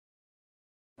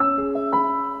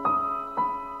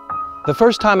The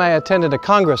first time I attended a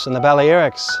congress in the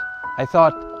Balearics, I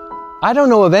thought, I don't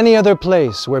know of any other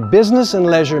place where business and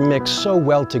leisure mix so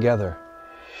well together.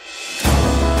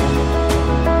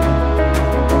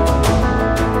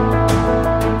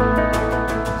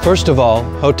 First of all,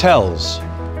 hotels.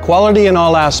 Quality in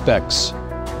all aspects.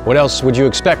 What else would you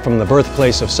expect from the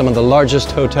birthplace of some of the largest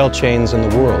hotel chains in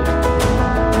the world?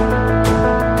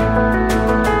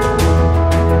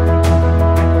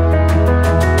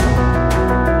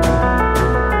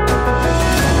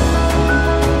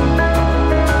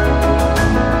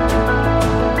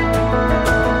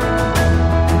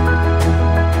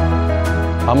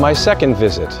 On my second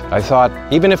visit, I thought,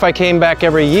 even if I came back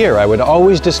every year, I would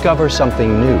always discover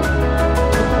something new.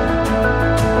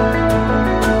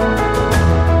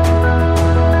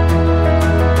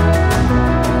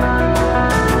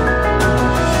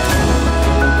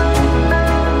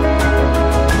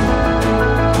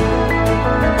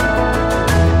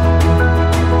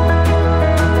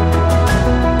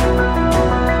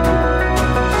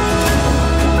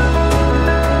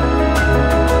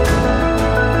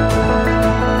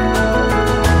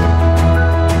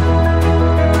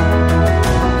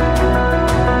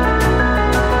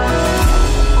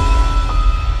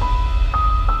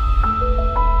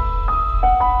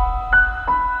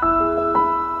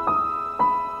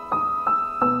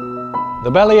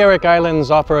 The Balearic Islands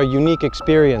offer a unique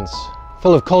experience,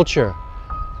 full of culture,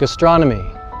 gastronomy,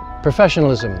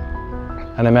 professionalism,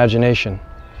 and imagination.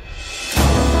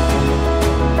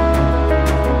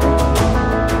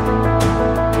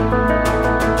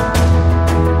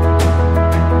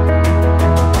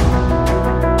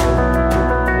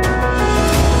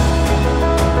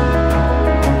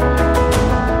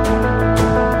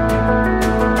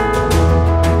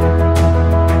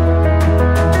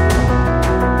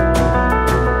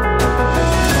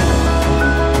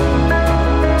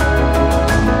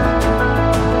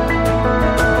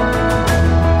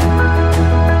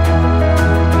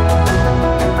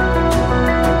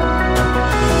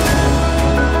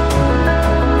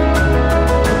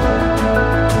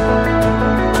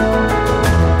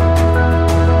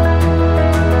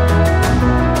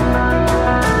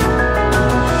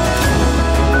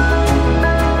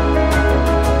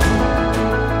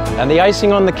 And the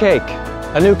icing on the cake,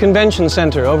 a new convention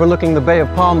center overlooking the Bay of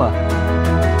Palma.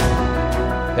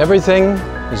 Everything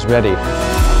is ready.